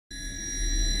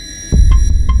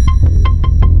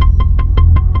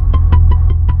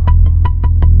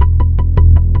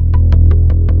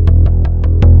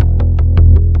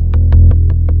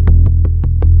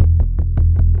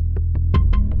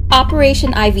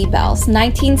Operation Ivy Bells,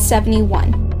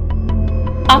 1971.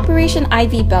 Operation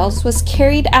Ivy Bells was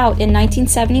carried out in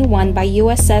 1971 by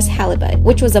USS Halibut,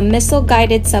 which was a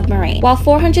missile-guided submarine. While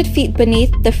 400 feet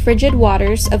beneath the frigid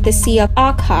waters of the Sea of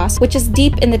Okhotsk, which is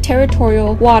deep in the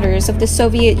territorial waters of the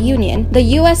Soviet Union,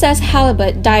 the USS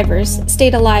Halibut divers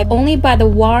stayed alive only by the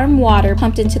warm water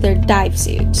pumped into their dive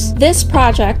suits. This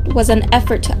project was an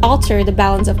effort to alter the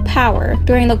balance of power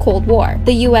during the Cold War.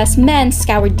 The US men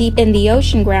scoured deep in the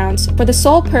ocean grounds for the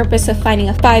sole purpose of finding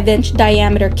a 5-inch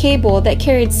diameter cable that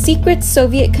carried secret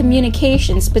Soviet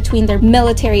communications between their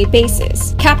military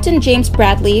bases. Captain James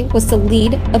Bradley was the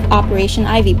lead of Operation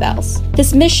Ivy Bells.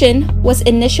 This mission was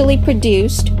initially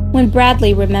produced when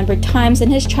Bradley remembered times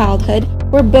in his childhood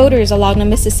where boaters along the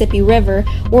Mississippi River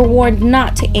were warned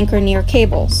not to anchor near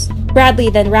cables. Bradley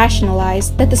then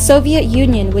rationalized that the Soviet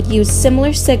Union would use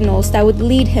similar signals that would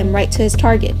lead him right to his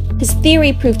target. His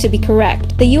theory proved to be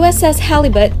correct. The USS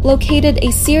Halibut located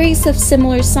a series of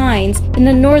similar signs in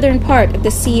the northern part of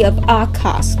the Sea of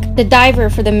Okhotsk. The diver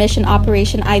for the mission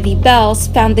Operation Ivy Bells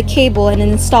found the cable and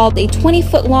installed a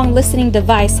 20-foot-long listening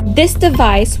device. This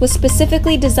device was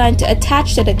specifically designed to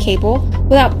attach to the cable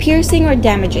without piercing or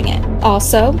damaging it.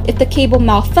 Also, if the cable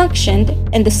malfunctioned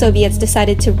and the Soviets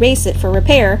decided to race it for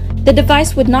repair, the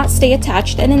device would not stay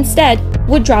attached and instead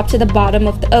would drop to the bottom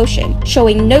of the ocean,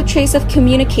 showing no trace of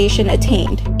communication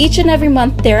attained. Each and every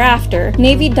month thereafter,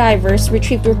 Navy divers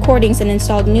retrieved recordings and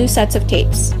installed new sets of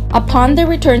tapes. Upon their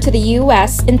return to the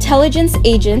U.S., intelligence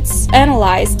agents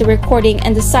analyzed the recording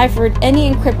and deciphered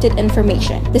any encrypted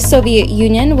information. The Soviet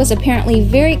Union was apparently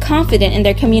very confident in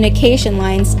their communication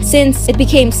lines since it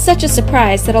became such a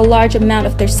surprise that a large amount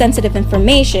of their sensitive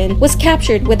information was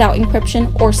captured without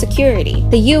encryption or security.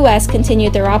 The U.S.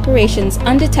 continued their operations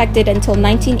undetected until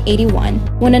 1981,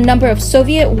 when a number of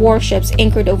Soviet warships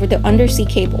anchored over the undersea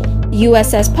cable.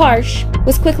 USS Parsh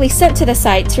was quickly sent to the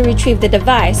site to retrieve the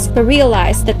device, but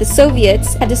realized that the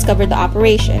Soviets had discovered the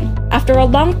operation. After a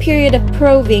long period of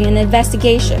probing and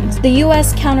investigations, the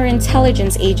U.S.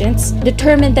 counterintelligence agents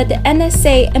determined that the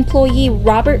NSA employee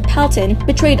Robert Pelton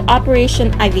betrayed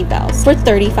Operation Ivy Bells for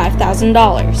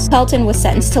 $35,000. Pelton was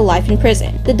sentenced to life in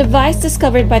prison. The device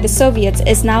discovered by the Soviets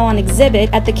is now on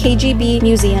exhibit at the KGB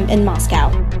Museum in Moscow.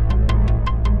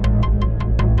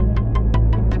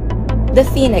 The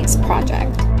Phoenix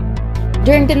Project.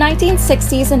 During the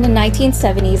 1960s and the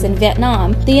 1970s in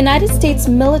Vietnam, the United States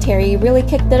military really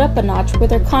kicked it up a notch with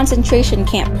their concentration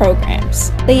camp programs.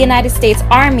 The United States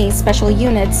Army Special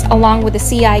Units, along with the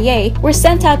CIA, were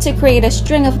sent out to create a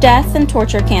string of death and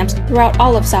torture camps throughout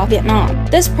all of South Vietnam.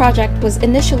 This project was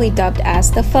initially dubbed as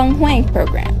the Phuong Hoang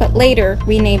Program, but later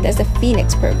renamed as the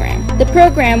Phoenix Program. The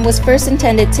program was first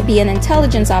intended to be an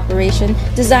intelligence operation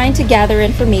designed to gather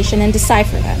information and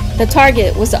decipher them. The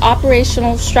target was the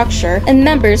operational structure and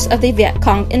members of the Viet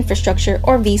Cong Infrastructure,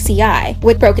 or VCI,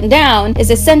 which broken down is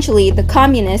essentially the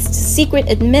communist secret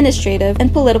administrative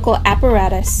and political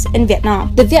apparatus in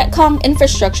Vietnam. The Viet Cong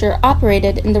Infrastructure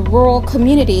operated in the rural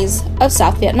communities of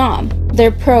South Vietnam.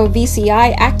 Their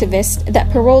pro-VCI activists that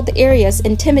paroled the areas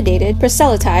intimidated,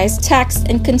 proselytized, taxed,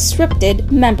 and conscripted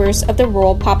members of the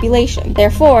rural population.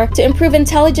 Therefore, to improve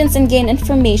intelligence and gain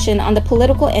information on the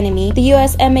political enemy, the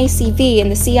US MACV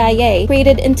and the CIA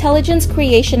created Intelligence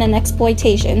Creation and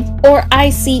Exploitation, or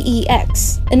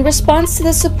ICEX. In response to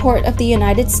the support of the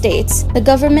United States, the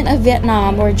government of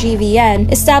Vietnam, or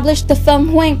GVN, established the Phuong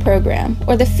Hoang Program,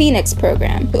 or the Phoenix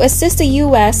Program, to assist the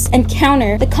US and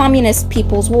counter the Communist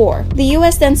People's War. The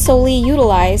U.S. then solely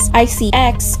utilized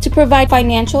ICX to provide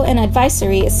financial and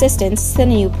advisory assistance to the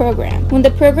new program. When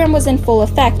the program was in full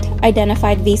effect,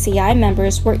 identified VCI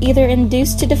members were either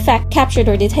induced to defect, captured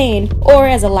or detained, or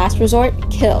as a last resort,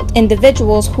 killed.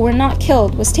 Individuals who were not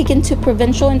killed was taken to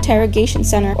Provincial Interrogation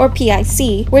Center, or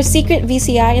PIC, where secret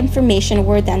VCI information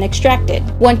were then extracted.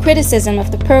 One criticism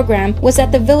of the program was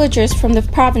that the villagers from the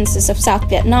provinces of South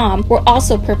Vietnam were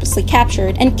also purposely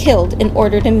captured and killed in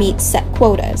order to meet set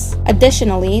quotas.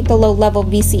 Additionally, the low-level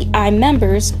VCI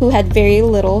members who had very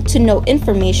little to no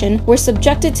information were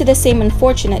subjected to the same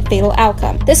unfortunate fatal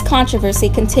outcome. This controversy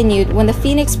continued when the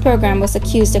Phoenix program was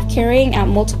accused of carrying out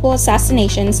multiple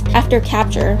assassinations after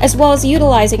capture, as well as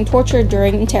utilizing torture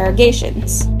during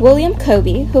interrogations. William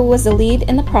Kobe, who was the lead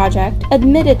in the project,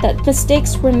 admitted that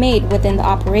mistakes were made within the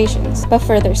operations, but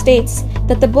further states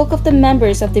that the bulk of the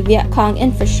members of the Viet Cong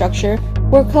infrastructure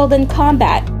were killed in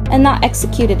combat and not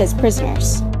executed as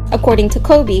prisoners. According to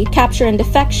Kobe, capture and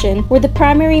defection were the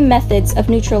primary methods of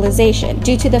neutralization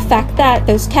due to the fact that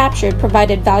those captured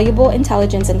provided valuable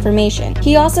intelligence information.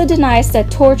 He also denies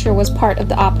that torture was part of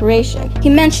the operation. He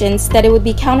mentions that it would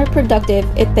be counterproductive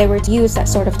if they were to use that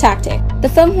sort of tactic. The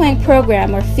Phum Hoang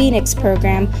program, or Phoenix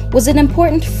program, was an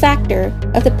important factor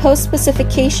of the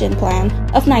post-pacification plan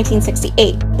of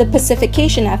 1968. The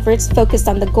pacification efforts focused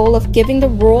on the goal of giving the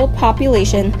rural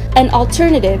population an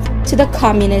alternative to the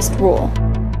communist rule.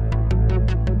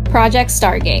 Project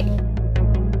Stargate.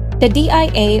 The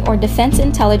DIA, or Defense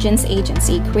Intelligence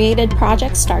Agency, created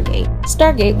Project Stargate.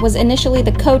 Stargate was initially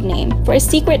the code name for a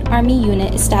secret Army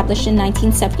unit established in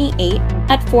 1978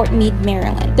 at Fort Meade,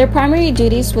 Maryland. Their primary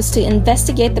duties was to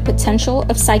investigate the potential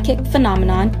of psychic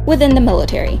phenomenon within the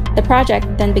military. The project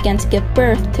then began to give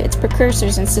birth to its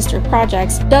precursors and sister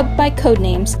projects, dubbed by code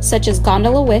names such as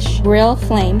Gondola Wish, Braille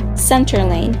Flame, Center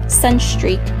Lane,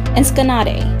 Sunstreak, and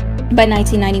Scanate. By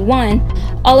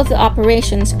 1991, all of the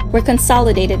operations were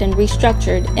consolidated and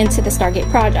restructured into the Stargate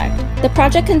project. The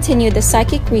project continued the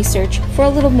psychic research for a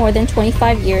little more than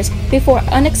 25 years before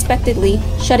unexpectedly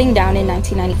shutting down in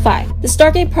 1995. The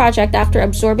Stargate project, after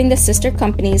absorbing the sister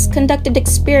companies, conducted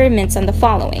experiments on the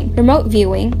following: remote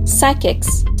viewing,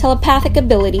 psychics, telepathic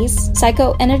abilities,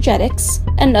 psychoenergetics,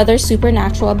 and other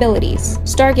supernatural abilities.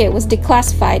 Stargate was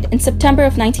declassified in September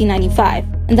of 1995.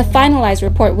 And the finalized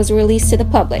report was released to the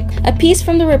public. A piece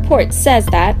from the report says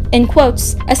that, in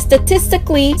quotes, a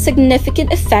statistically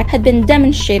significant effect had been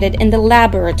demonstrated in the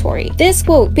laboratory. This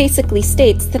quote basically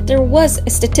states that there was a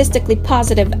statistically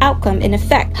positive outcome in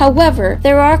effect. However,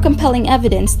 there are compelling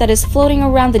evidence that is floating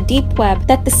around the deep web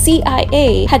that the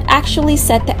CIA had actually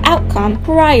set the outcome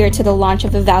prior to the launch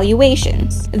of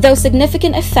evaluations. Though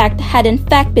significant effect had in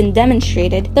fact been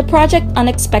demonstrated, the project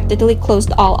unexpectedly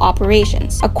closed all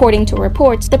operations. According to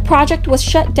reports, the project was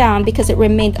shut down because it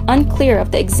remained unclear of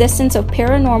the existence of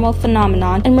paranormal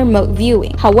phenomenon and remote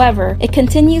viewing. However, it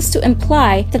continues to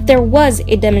imply that there was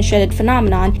a demonstrated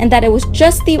phenomenon and that it was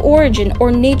just the origin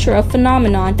or nature of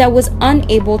phenomenon that was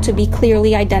unable to be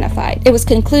clearly identified. It was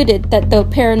concluded that though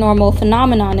paranormal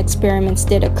phenomenon experiments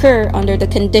did occur under the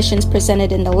conditions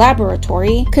presented in the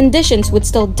laboratory, conditions would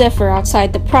still differ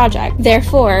outside the project,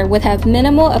 therefore would have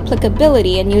minimal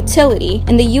applicability and utility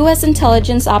in the U.S.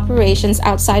 intelligence operations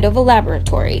outside of a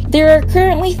laboratory. There are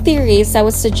currently theories that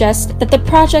would suggest that the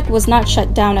project was not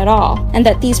shut down at all, and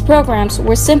that these programs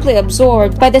were simply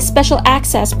absorbed by the special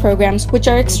access programs, which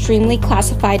are extremely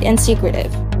classified and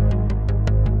secretive.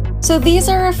 So these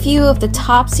are a few of the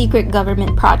top secret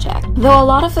government projects. Though a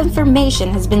lot of information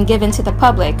has been given to the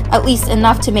public, at least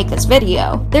enough to make this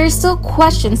video, there are still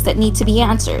questions that need to be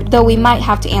answered, though we might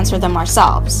have to answer them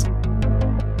ourselves.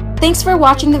 Thanks for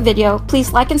watching the video.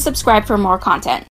 Please like and subscribe for more content.